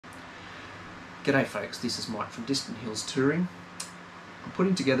G'day folks, this is Mike from Distant Hills Touring. I'm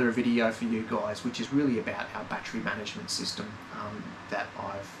putting together a video for you guys which is really about our battery management system that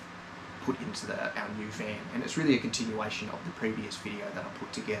I've put into our new van, and it's really a continuation of the previous video that I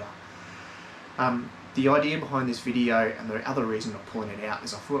put together. The idea behind this video, and the other reason I'm pulling it out,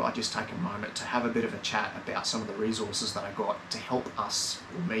 is I thought I'd just take a moment to have a bit of a chat about some of the resources that I got to help us,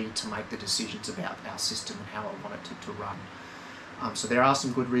 or me, to make the decisions about our system and how I want it to run. So there are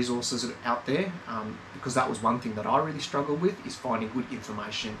some good resources out there, because that was one thing that I really struggled with, is finding good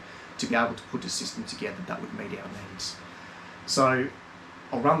information to be able to put a system together that would meet our needs. So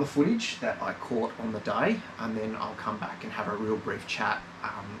I'll run the footage that I caught on the day, and then I'll come back and have a real brief chat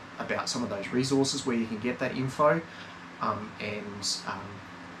about some of those resources where you can get that info, and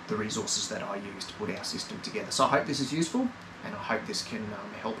the resources that I use to put our system together. So I hope this is useful, and I hope this can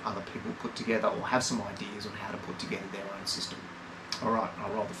help other people put together, or have some ideas on how to put together their own system. Alright,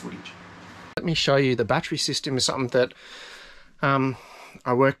 I'll roll the footage. Let me show you the battery system. Is something that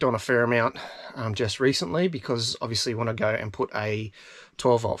I worked on a fair amount just recently, because obviously when I go and put a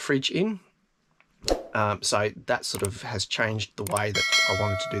 12-volt fridge in, so that sort of has changed the way that I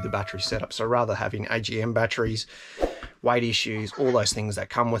wanted to do the battery setup. So rather having AGM batteries, weight issues, all those things that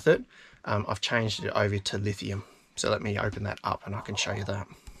come with it, I've changed it over to lithium. So let me open that up and I can show you that.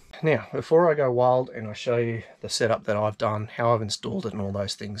 Now, before I go wild and I show you the setup that I've done, how I've installed it and all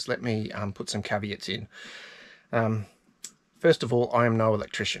those things, let me put some caveats in. First of all, I am no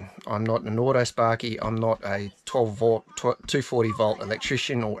electrician. I'm not an auto sparky, I'm not a 12-volt, 240-volt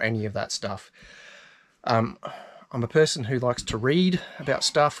electrician or any of that stuff. I'm a person who likes to read about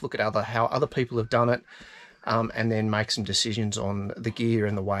stuff, look at how other people have done it, and then make some decisions on the gear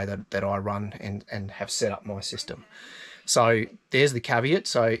and the way that I run and have set up my system. So there's the caveat.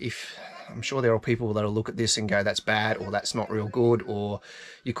 So if I'm sure there are people that will look at this and go, that's bad, or that's not real good, or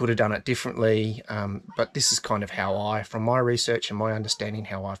you could have done it differently. But this is kind of how from my research and my understanding,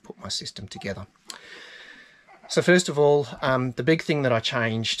 how I've put my system together. So first of all, the big thing that I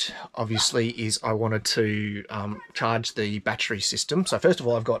changed, obviously, is I wanted to charge the battery system. So first of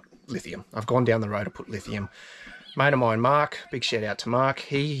all, I've got lithium. I've gone down the road to put lithium. Mate of mine, Mark, big shout out to Mark,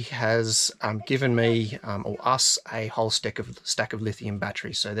 he has given me, or us, a whole stack of lithium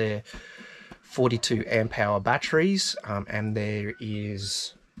batteries. So they're 42 amp hour batteries, and there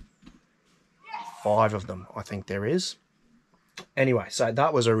is 5 of them, I think there is. Anyway, so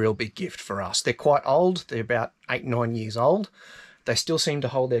that was a real big gift for us. They're quite old, they're about 8-9 years old. They still seem to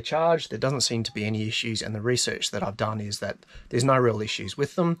hold their charge, there doesn't seem to be any issues, and the research that I've done is that there's no real issues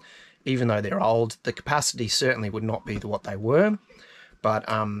with them. Even though they're old, the capacity certainly would not be what they were, but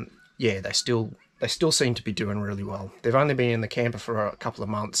yeah, they still seem to be doing really well. They've only been in the camper for a couple of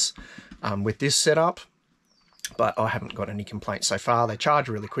months with this setup, but I haven't got any complaints so far. They charge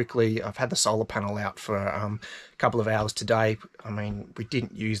really quickly. I've had the solar panel out for a couple of hours today. I mean, we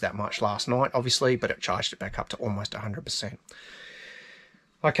didn't use that much last night, obviously, but it charged it back up to almost 100%.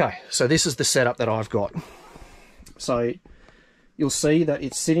 Okay, so this is the setup that I've got. So you'll see that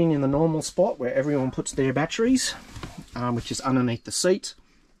it's sitting in the normal spot where everyone puts their batteries, which is underneath the seat.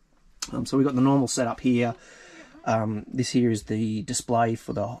 So we've got the normal setup here. This here is the display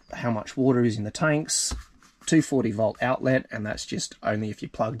for how much water is in the tanks. 240-volt outlet, and that's just only if you're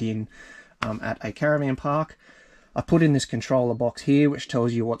plugged in at a caravan park. I put in this controller box here, which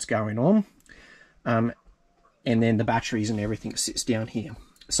tells you what's going on. And then the batteries and everything sits down here.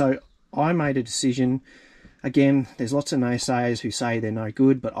 So I made a decision. Again, there's lots of naysayers who say they're no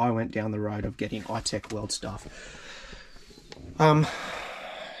good, but I went down the road of getting iTech Weld stuff.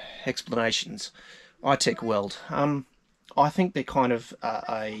 Explanations. iTech Weld. I think they're kind of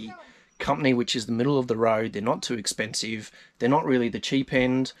a company which is the middle of the road. They're not too expensive. They're not really the cheap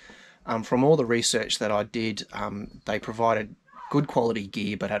end. From all the research that I did, they provided good quality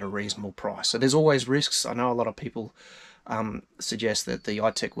gear, but at a reasonable price. So there's always risks. I know a lot of people suggest that the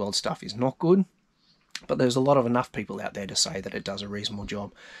iTech Weld stuff is not good, but there's enough people out there to say that it does a reasonable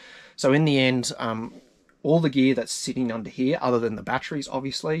job. So in the end, all the gear that's sitting under here, other than the batteries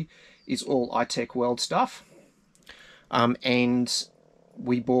obviously, is all iTech Weld stuff. And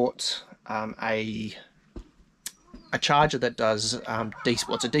we bought a charger that does DC,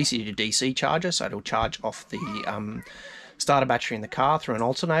 well, it's a DC to DC charger, so it'll charge off the starter battery in the car through an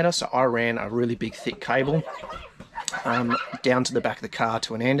alternator. So I ran a really big thick cable down to the back of the car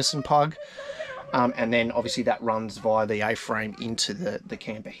to an Anderson plug. And then obviously that runs via the A-frame into the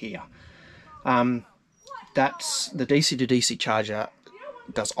camper here. That's the DC to DC charger,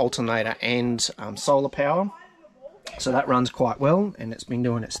 does alternator and solar power, so that runs quite well, and it's been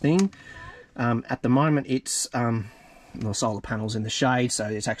doing its thing. At the moment it's the solar panel's in the shade, so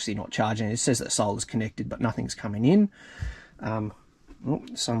it's actually not charging. It says that solar's connected, but nothing's coming in. Oh,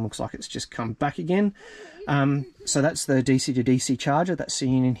 the sun looks like it's just come back again. So that's the DC to DC charger that's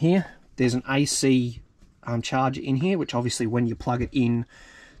sitting in here. There's an AC charger in here, which obviously when you plug it in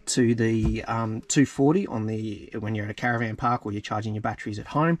to the 240 on when you're at a caravan park or you're charging your batteries at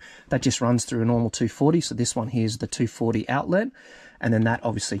home, that just runs through a normal 240. So this one here is the 240 outlet, and then that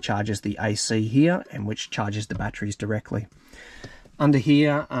obviously charges the AC here, and which charges the batteries directly. Under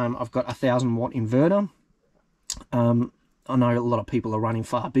here, I've got a 1000 watt inverter. I know a lot of people are running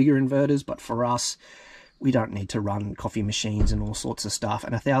far bigger inverters, but for us, we don't need to run coffee machines and all sorts of stuff,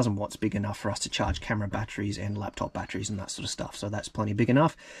 and 1000 watts big enough for us to charge camera batteries and laptop batteries and that sort of stuff, so that's plenty big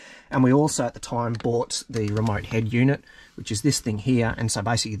enough. And we also at the time bought the remote head unit, which is this thing here, and so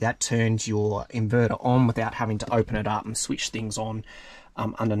basically that turns your inverter on without having to open it up and switch things on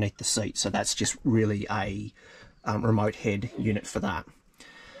underneath the seat. So that's just really a remote head unit for that.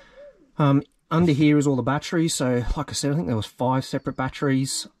 Under here is all the batteries. So like I said, I think there was 5 separate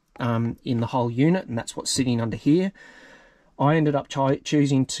batteries in the whole unit, and that's what's sitting under here. I ended up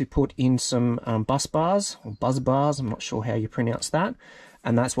choosing to put in some bus bars, or buzz bars, I'm not sure how you pronounce that,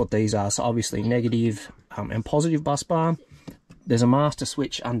 and that's what these are. So obviously negative and positive bus bar. There's a master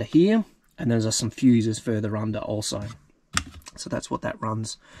switch under here, and there's some fuses further under also. So that's what that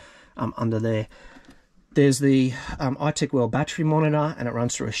runs under there. There's the iTech World battery monitor, and it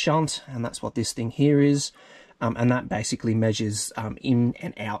runs through a shunt, and that's what this thing here is. And that basically measures in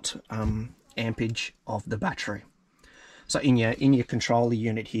and out ampage of the battery. So in your controller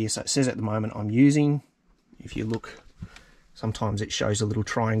unit here, so it says at the moment I'm using, if you look, sometimes it shows a little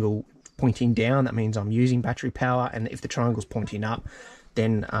triangle pointing down, that means I'm using battery power, and if the triangle's pointing up,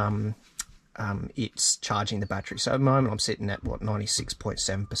 then it's charging the battery. So at the moment I'm sitting at, what,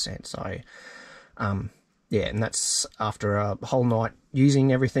 96.7%. So yeah, and that's after a whole night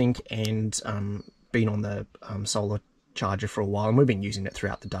using everything and been on the solar charger for a while, and we've been using it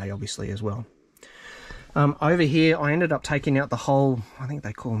throughout the day obviously as well. Over here I ended up taking out the whole, I think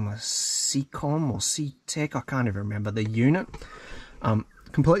they call them a C-Com or C-Tech, I can't even remember the unit.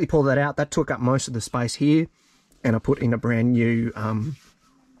 Completely pulled that out. That took up most of the space here, and I put in a brand new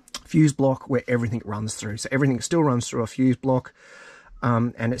fuse block where everything runs through. So everything still runs through a fuse block,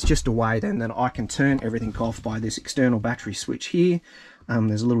 and it's just a way then that I can turn everything off by this external battery switch here.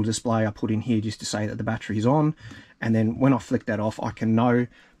 There's a little display I put in here just to say that the battery is on, and then when I flick that off, I can know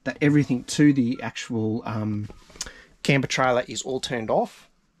that everything to the actual camper trailer is all turned off.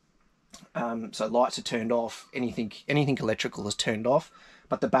 So lights are turned off, anything electrical is turned off,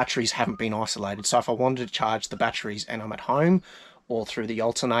 but the batteries haven't been isolated. So if I wanted to charge the batteries and I'm at home or through the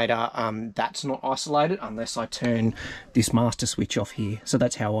alternator, that's not isolated unless I turn this master switch off here. So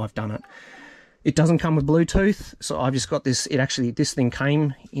that's how I've done it. It doesn't come with Bluetooth, so I've just got this. This thing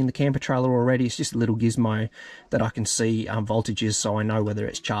came in the camper trailer already. It's just a little gizmo that I can see voltages, so I know whether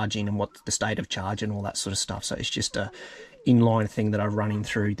it's charging and what the state of charge and all that sort of stuff. So it's just a inline thing that I'm running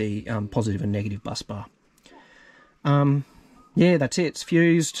through the positive and negative bus bar. Yeah, that's it. It's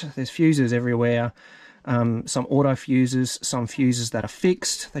fused. There's fuses everywhere. Some auto fuses, some fuses that are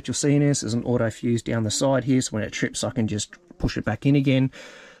fixed that you'll see in this. There's an auto fuse down the side here, so when it trips I can just push it back in again,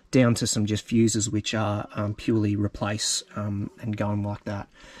 down to some just fuses which are purely replace and going like that.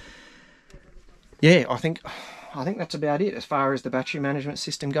 Yeah, I think that's about it as far as the battery management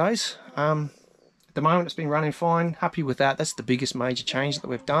system goes. At the moment it's been running fine, happy with that. That's the biggest major change that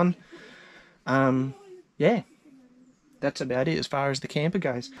we've done. Yeah, that's about it as far as the camper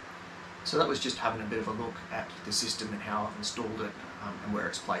goes. So that was just having a bit of a look at the system and how I've installed it, and where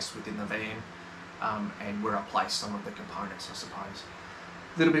it's placed within the van, and where I place some of the components, I suppose.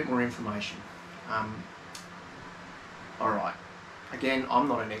 A little bit more information. Alright, again, I'm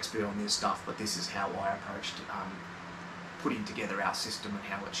not an expert on this stuff, but this is how I approached putting together our system and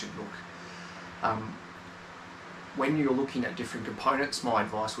how it should look. When you're looking at different components, my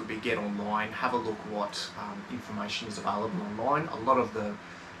advice would be get online, have a look what information is available online. A lot of the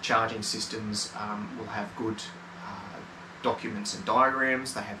charging systems will have good documents and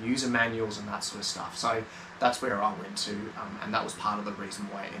diagrams, they have user manuals and that sort of stuff. So that's where I went to, and that was part of the reason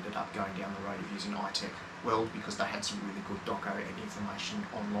why I ended up going down the road of using iTech World, because they had some really good doco and information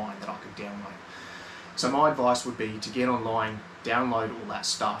online that I could download. So my advice would be to get online, download all that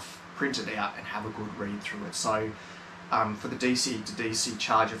stuff, print it out and have a good read through it. So for the DC to DC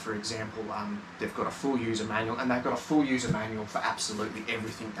charger, for example, they've got a full user manual, and they've got a full user manual for absolutely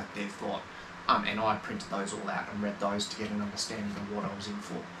everything that they've got. And I printed those all out and read those to get an understanding of what I was in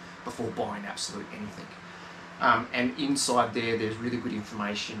for before buying absolute anything. And inside there's really good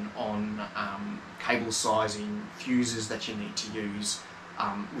information on cable sizing, fuses that you need to use,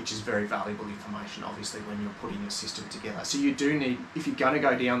 which is very valuable information, obviously, when you're putting your system together. So you do need, if you're going to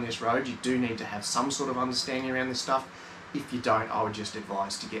go down this road, you do need to have some sort of understanding around this stuff. If you don't, I would just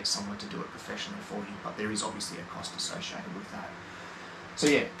advise to get someone to do it professionally for you, but there is obviously a cost associated with that. So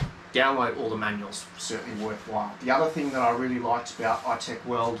yeah, download all the manuals, certainly worthwhile. The other thing that I really liked about iTech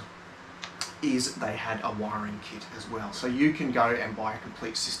World is they had a wiring kit as well. So you can go and buy a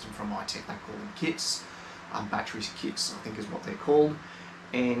complete system from iTech. They call them kits, batteries kits I think is what they're called,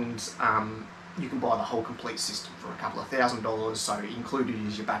 and you can buy the whole complete system for a couple of $1,000. So included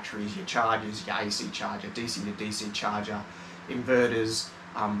is your batteries, your chargers, your AC charger, DC to DC charger, inverters,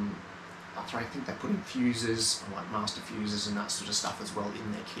 I think they put in fuses, like master fuses and that sort of stuff as well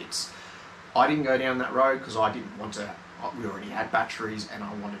in their kits. I didn't go down that road because I didn't want to, we already had batteries and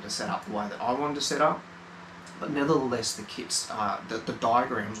I wanted to set up the way that I wanted to set up. But nevertheless, the kits, the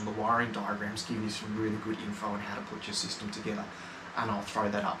diagrams or the wiring diagrams give you some really good info on how to put your system together. And I'll throw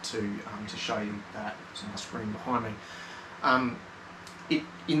that up too to show you that. It's on the screen behind me. It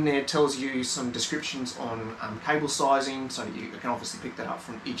in there tells you some descriptions on cable sizing, so you can obviously pick that up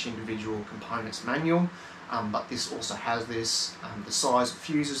from each individual component's manual. But this also has this, the size of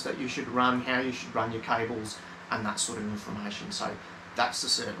fuses that you should run, how you should run your cables, and that sort of information. So that's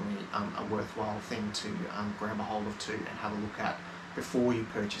certainly a worthwhile thing to grab a hold of too and have a look at before you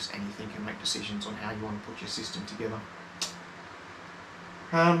purchase anything and make decisions on how you want to put your system together.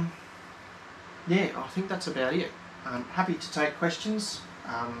 Yeah, I think that's about it. I'm happy to take questions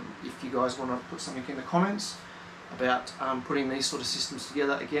if you guys want to put something in the comments about putting these sort of systems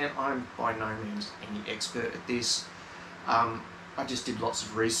together. Again, I'm by no means any expert at this. I just did lots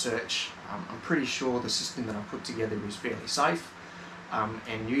of research. I'm pretty sure the system that I put together is fairly safe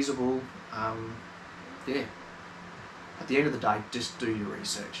and usable. Yeah, at the end of the day, just do your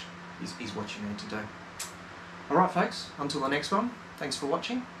research is what you need to do. Alright folks, until the next one, thanks for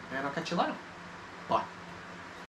watching and I'll catch you later.